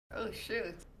Oh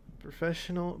shoot.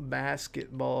 Professional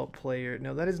basketball player.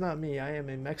 No, that is not me. I am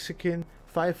a Mexican,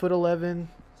 5'11".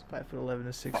 5'11"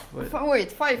 to 6 foot.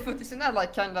 Wait, 5 foot, isn't that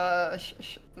like kinda...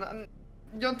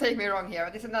 don't take me wrong here,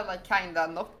 but isn't that like kinda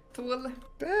not tall? I'm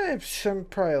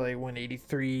probably like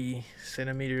 183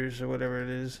 centimeters or whatever it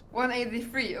is.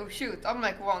 183, oh shoot, I'm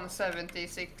like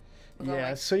 176.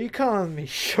 Yeah, so you calling me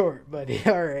short, buddy.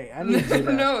 Alright, I need you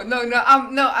to...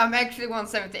 I'm actually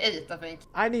 178, I think.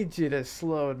 I need you to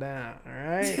slow down,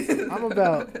 alright? I'm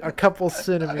about a couple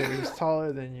centimeters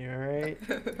taller than you, alright?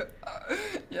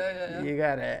 Yeah.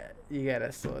 You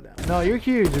gotta slow down. No, you're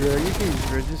huge, bro. You're huge,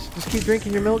 bro. Just keep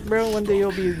drinking your milk, bro. One day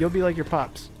you'll be like your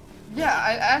pops. Yeah,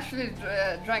 I actually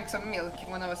drank some milk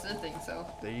when I was eating, so.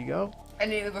 There you go.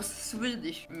 And it was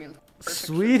Swedish milk.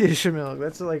 Swedish milk.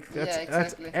 That's exactly.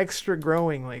 That's extra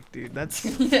growing, like, dude. That's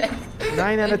yeah.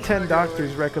 9 out of 10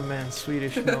 doctors recommend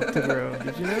Swedish milk to grow.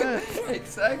 Did you know that?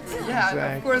 Exactly. Yeah,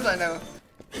 exactly. Of course I know.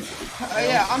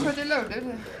 Yeah, I'm pretty low,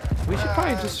 dude. We should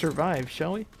probably just survive,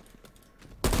 shall we?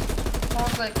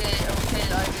 Sounds like a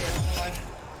okay idea.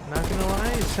 Not gonna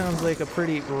lie, it sounds like a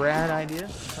pretty rad idea.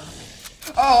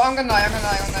 Oh, I'm gonna die.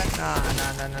 Nah.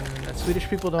 Swedish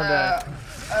people don't die.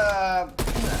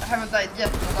 Haven't died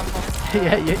yet, but I'm not.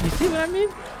 Yeah, you see what I mean?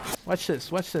 Watch this.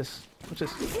 There's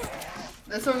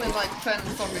only like 10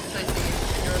 zombies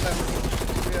chasing you alone.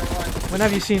 When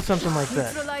have you seen something like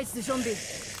that?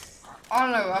 I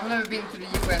don't know, I've never been to the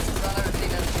US, so I've never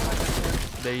seen anything like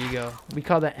that. There you go. We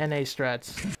call that NA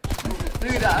strats.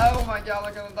 Dude, oh my god,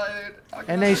 I'm gonna die, dude.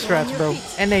 NA strats, bro.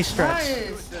 NA strats.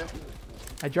 Nice.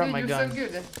 I dropped my gun. So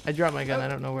good. I dropped my gun. I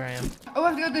don't know where I am. Oh, I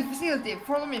have to go to the facility.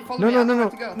 Follow me. No.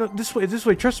 This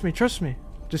way. Trust me.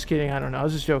 Just kidding. I don't know. I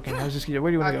was just joking. Where do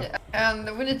you want to go? And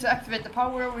we need to activate the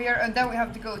power over here, and then we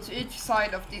have to go to each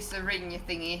side of this ring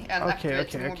thingy and activate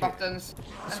some more buttons.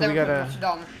 And so then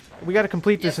we gotta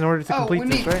complete this in order to complete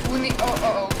this, right?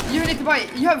 You need to buy.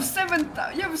 You have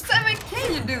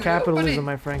 7K, dude. Capitalism,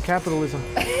 my friend. Capitalism.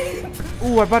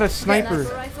 Ooh, I bought a sniper.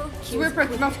 So we're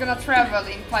pretty much gonna travel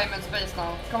in time and space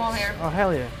now. Come on here. Oh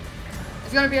hell yeah.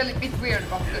 It's gonna be a bit weird,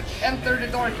 but enter the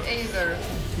dark aether.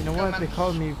 You know what? They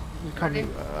call me.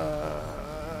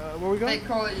 Where we going? They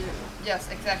call you. Yes,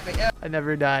 exactly. I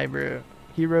never die, bro.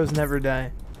 Heroes never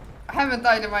die. I haven't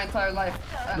died in my entire life.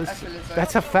 Actually, so.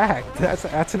 That's a fact.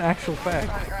 That's an actual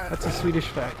fact. That's a Swedish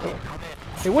fact. Oh.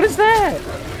 Hey, what is that?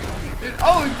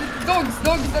 Oh, dogs! I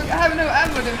have no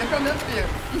ammo, dude. I can't help you.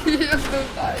 You just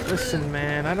don't die. Listen,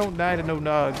 man. I don't die to no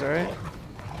dogs, alright?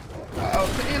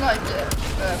 Could you like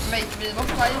make me not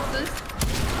die, please?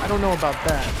 I don't know about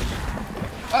that.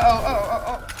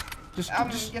 Just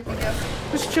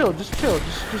chill.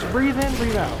 Just breathe in,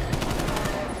 breathe out.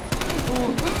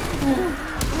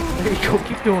 There you go.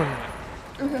 Keep doing that.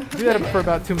 Do that for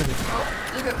about 2 minutes.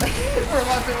 For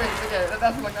about 2 minutes. Okay,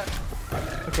 that's like that.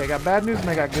 Okay, I got bad news and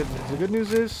I got good news. The good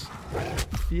news is,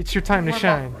 it's your time to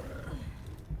shine.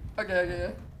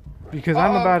 Okay. Because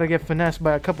I'm about to get finessed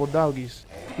by a couple doggies.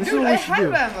 This is what we should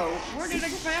do. Ammo. Where did I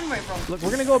get my ammo from? Look,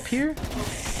 we're gonna go up here,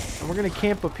 and we're gonna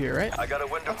camp up here, right? I got a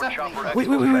window for chopper. Wait.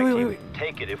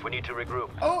 Take it if we need to regroup.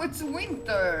 Oh, it's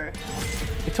winter.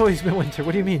 It's always been winter.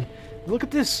 What do you mean? Look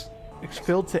at this. It's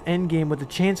filled to end game with a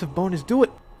chance of bonus. Do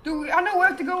it. Dude, I know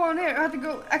where to go on here. I have to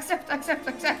go. Accept.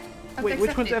 Wait,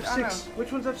 which one's F6?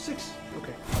 Which one's F6?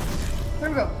 Okay. Here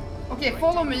we go. Okay,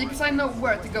 follow me because I know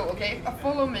where to go, okay?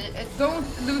 Follow me. Don't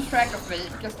lose track of me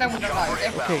because then we're gonna die,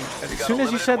 okay? Okay, as soon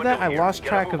as you said that, I lost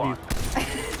track of you.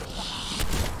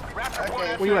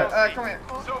 Okay, where you at? Come here.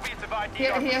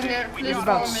 Here. Please There's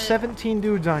about follow me. 17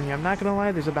 dudes on you. I'm not gonna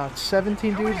lie, there's about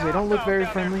 17 dudes. They don't look very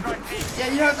friendly.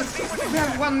 Yeah, we have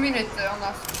 1 minute on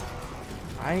us.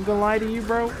 I ain't gonna lie to you,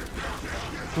 bro.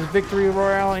 This victory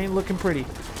royale ain't looking pretty.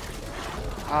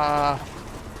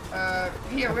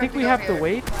 Here, I think we have to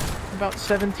wait about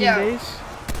 17 days.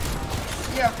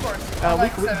 Yeah, of course.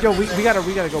 We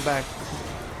gotta go back.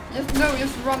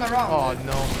 Just run around. Oh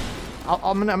no.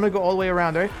 I'm gonna go all the way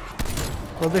around, right?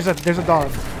 Well, there's a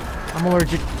dog. I'm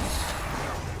allergic.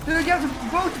 Dude, you have to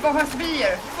boat has to be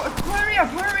here. Hurry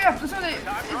up! There's only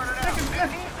seconds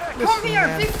left. Come here,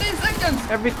 man. 15 seconds!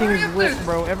 Everything is lit,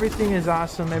 bro. Everything is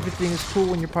awesome. Everything is cool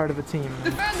when you're part of a team.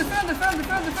 Defend!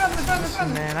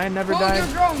 Listen, man, I never Hold died. your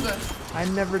ground. I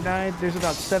never died. There's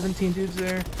about 17 dudes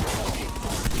there.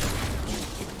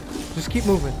 Just keep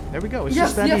moving. There we go. It's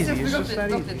just that easy. It's just that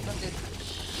easy.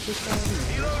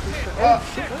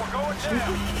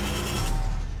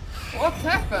 What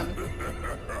happened?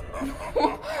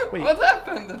 Wait. What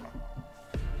happened?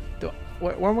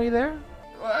 Weren't we there?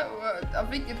 I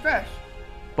think it crashed.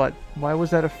 But why was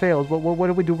that a fail? What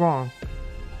did we do wrong?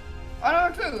 I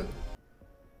don't know too.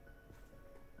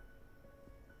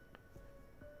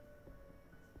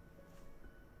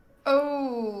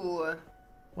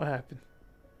 What happened?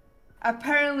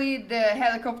 Apparently the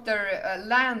helicopter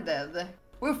landed.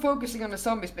 We were focusing on the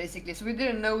zombies basically, so we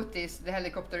didn't notice the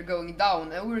helicopter going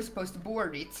down, and we were supposed to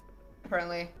board it.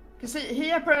 Apparently, because he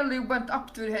apparently went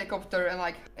up to the helicopter and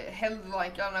like held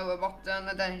like I don't know a button,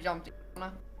 and then he jumped in.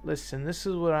 Listen, this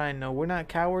is what I know. We're not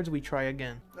cowards. We try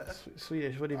again.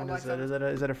 Swedish. What even is that?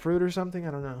 Is that a fruit or something?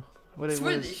 I don't know.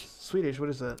 Swedish. Swedish. What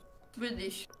is that?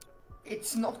 Swedish.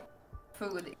 It's not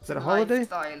food. It's is that a holiday?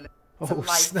 Lifestyle. Oh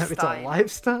snap! It's a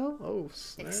lifestyle. Oh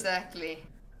snap. Exactly.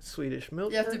 Swedish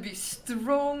milk. You have to be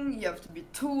strong. You have to be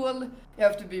tall. You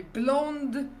have to be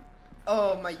blonde.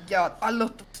 Oh my god, a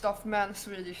lot of stuff, man.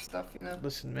 Swedish stuff, you know.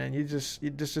 Listen, man, you just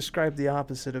described the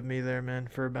opposite of me there, man.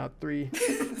 For about two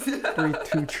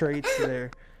traits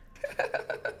there.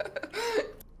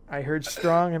 I heard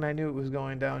strong and I knew it was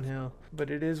going downhill. But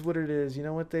it is what it is. You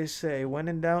know what they say? When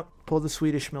in doubt, pull the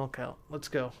Swedish milk out. Let's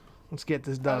go. Let's get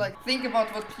this done. Like, think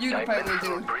about what PewDiePie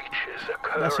will do.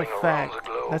 That's a fact.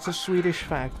 That's a Swedish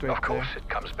fact right there. It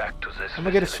comes back to this I'm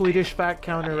gonna get a Swedish fact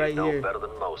counter right here. Better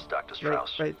than most, Dr.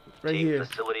 Strauss. Right here.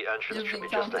 Facility entrance You've should been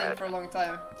be just counting ahead. for a long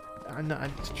time. I know.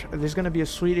 There's gonna be a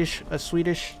Swedish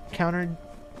counter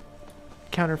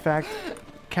strike.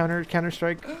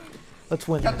 Let's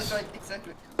win Counter this. strike,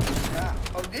 exactly. Yeah.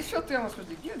 Oh, this shotgun was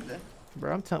pretty good.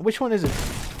 Bro, I'm telling. Which one is it?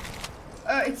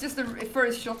 It's just the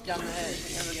first shotgun you can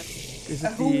ever get. Is A it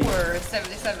the? Hoover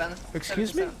 77.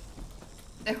 Excuse me?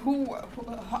 The Hoover.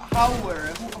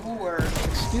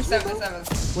 Excuse me? 77.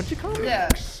 What'd you call it? Yeah.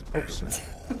 Oh, snap.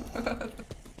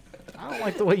 I don't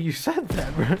like the way you said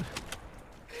that, bro.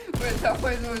 Wait, how is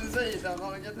what to say it? I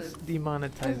don't get it.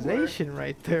 Demonetization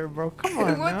right there, bro. Come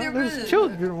on What do now. you There's mean?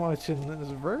 children watching this,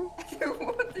 bro.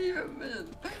 What do you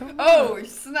mean? Oh,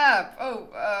 snap!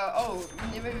 Oh,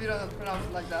 maybe you don't pronounce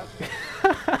it like that.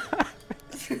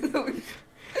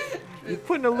 You're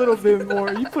putting a little bit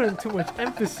more. You're putting too much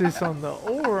emphasis on the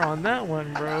 "or" on that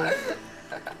one, bro.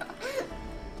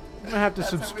 I'm gonna have to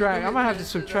subtract. I'm gonna have to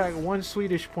subtract 1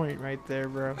 Swedish point right there,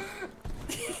 bro.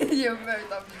 You're very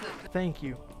dumb. Thank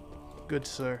you, good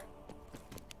sir.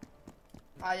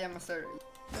 I am a sir.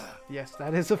 Yes,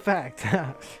 that is a fact.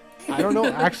 I don't know.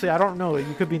 Actually, I don't know.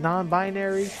 You could be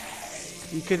non-binary.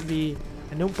 You could be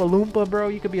an Oompa Loompa, bro.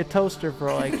 You could be a toaster for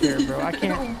all I care, bro. I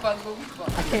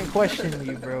can't question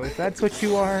you, bro. If that's what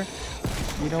you are,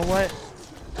 you know what?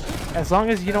 As long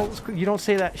as you don't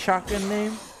say that shotgun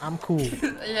name, I'm cool.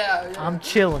 Yeah. I'm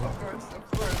chilling. Of course.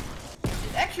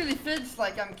 It actually feels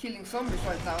like I'm killing zombies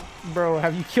right now. Bro,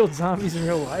 have you killed zombies in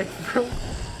real life, bro?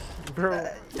 Bro.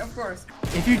 Of course.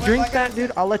 If you drink that,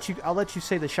 dude, I'll let you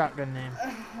say the shotgun name.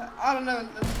 I don't know.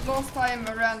 Last time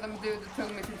a random dude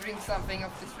told me to drink something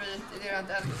off the street, it didn't end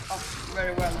up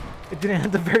very well. It didn't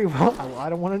end up very well. I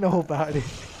don't want to know about it.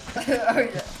 Oh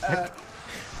yeah.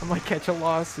 I might catch a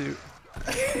lawsuit.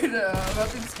 No,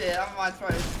 nothing scared. I might try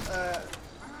it.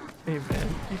 Hey man,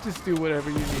 you just do whatever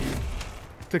you need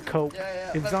to cope.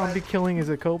 Yeah, If zombie killing is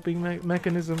a coping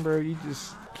mechanism, bro, you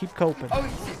just keep coping. Oh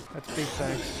shit. That's big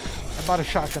facts. I bought a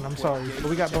shotgun, I'm sorry, but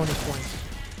we got bonus points.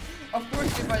 Of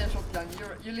course you buy a shotgun.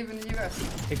 You live in the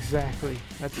US. Exactly.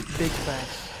 That's big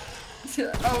facts.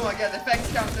 Oh my god, the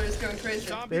facts counter is going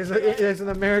crazy. There's an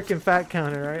American fact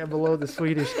counter right below the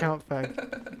Swedish count fact.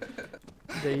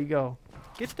 There you go.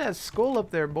 Get that skull up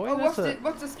there, boy. Oh, That's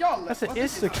what's the skull? That's an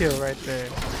insta-kill right there.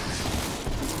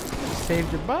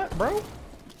 Saved your butt, bro.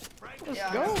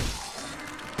 Let's go.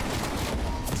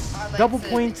 Like Double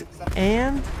point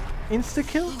and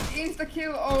insta-kill?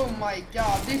 Insta-kill? Oh my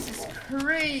god, this is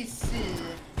crazy.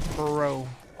 Bro.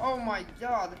 Oh my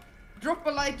god. Drop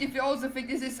a like if you also think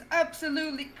this is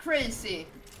absolutely crazy.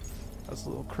 That's a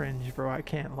little cringe, bro. I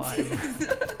can't lie.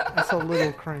 That's a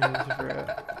little cringe, bro.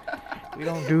 We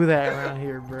don't do that around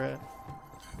here, bro.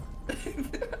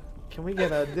 Can we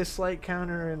get a dislike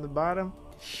counter in the bottom?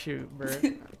 Shoot, bro.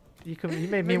 You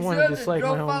made me want to dislike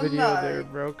my own video there,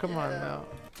 bro. Come on now.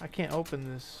 I can't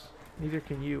open this. Neither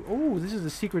can you. Oh, this is the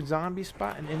secret zombie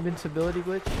spot, an invincibility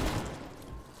glitch.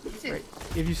 Right.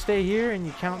 If you stay here and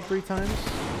you count 3 times.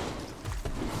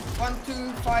 1,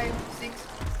 2, 5, 6.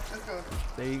 Let's go.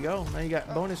 There you go. Now you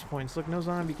got bonus points. Look, no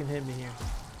zombie can hit me here.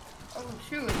 Oh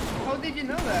shoot. How did you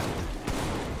know that?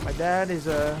 My dad is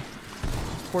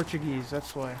Portuguese,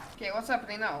 that's why. Okay, what's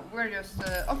happening now? We're just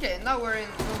okay, now we're in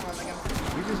normal again.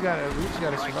 We just gotta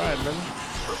survive, brother.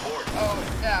 Oh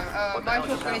damn, my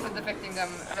shotgun isn't affecting them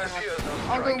very much.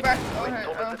 I'm going back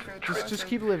to Just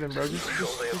keep living, bro. Just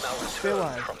stay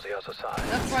alive.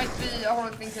 That might be a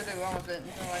hard thing to do, honestly.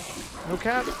 No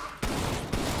cap.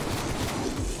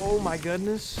 Oh my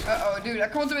goodness. Uh-oh, dude, I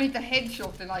can't even hit a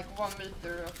headshot in like 1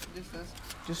 meter of distance.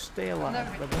 Just stay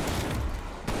alive, brother.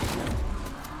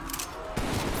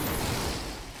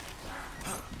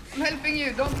 I'm helping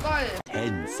you, don't die.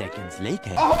 10 seconds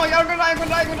later. Oh my god, I'm gonna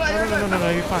die. No,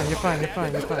 you're fine, you're fine.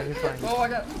 Oh my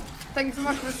god. Thanks so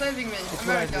much for saving me,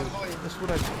 American boy. That's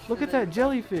what I do. Look at that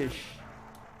jellyfish.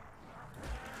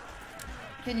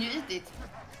 Can you eat it?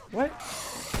 What?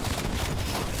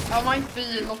 I might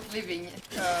be not living.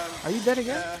 Are you dead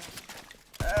again?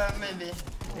 Maybe.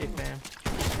 Hey fam.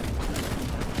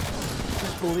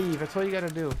 Just believe, that's all you gotta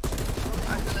do.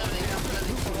 I'm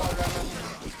believing so hard.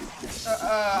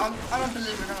 I don't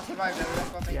believe we're gonna survive there. That's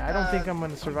what I think. Yeah, I don't think I'm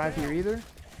gonna survive here either.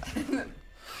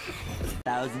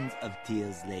 Thousands of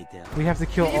tears later. We have to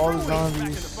kill all the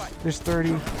zombies. There's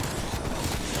 30.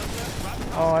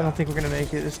 Oh, I don't think we're gonna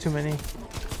make it. There's too many.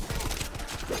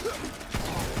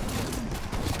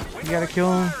 You gotta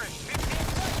kill him.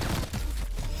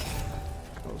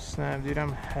 Oh snap, dude,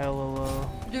 I'm hella low.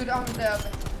 Dude, I'm dead.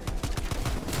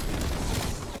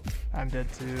 I'm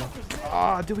dead too.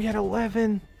 Oh, dude, we had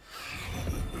 11.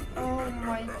 Oh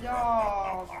my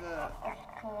god.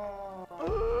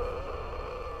 Oh.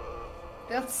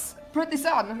 That's pretty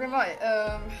sad, not gonna lie.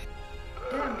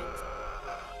 Damn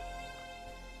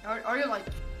it. Are you like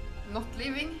not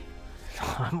living?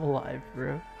 I'm alive,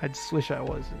 bro. I just wish I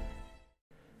wasn't.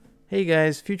 Hey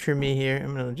guys, future me here.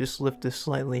 I'm gonna just lift this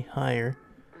slightly higher.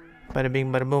 Bada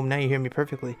bing, bada boom. Now you hear me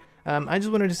perfectly. I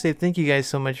just wanted to say thank you guys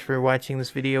so much for watching this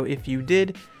video. If you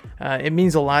did, it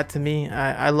means a lot to me.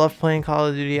 I love playing Call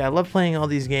of Duty. I love playing all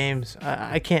these games.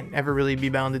 I can't ever really be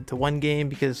bounded to one game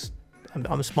because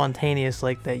I'm spontaneous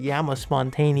like that. Yeah, I'm a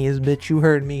spontaneous bitch. You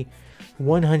heard me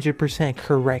 100%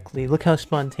 correctly. Look how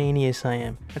spontaneous I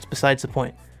am. That's besides the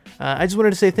point. I just wanted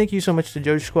to say thank you so much to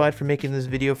Jojsquad for making this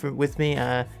video with me.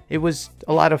 It was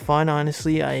a lot of fun,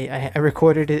 honestly. I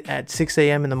recorded it at 6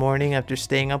 a.m. in the morning after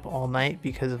staying up all night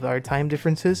because of our time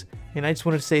differences. And I just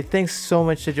wanted to say thanks so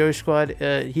much to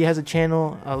Jojsquad. He has a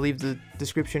channel. I'll leave the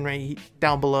description right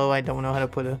down below. I don't know how to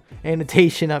put an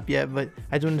annotation up yet, but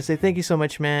I just wanted to say thank you so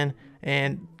much, man.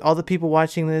 And all the people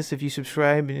watching this, if you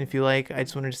subscribe and if you like, I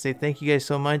just wanted to say thank you guys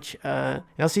so much. And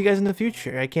I'll see you guys in the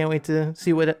future. I can't wait to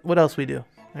see what else we do.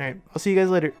 Alright, I'll see you guys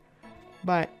later.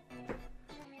 Bye.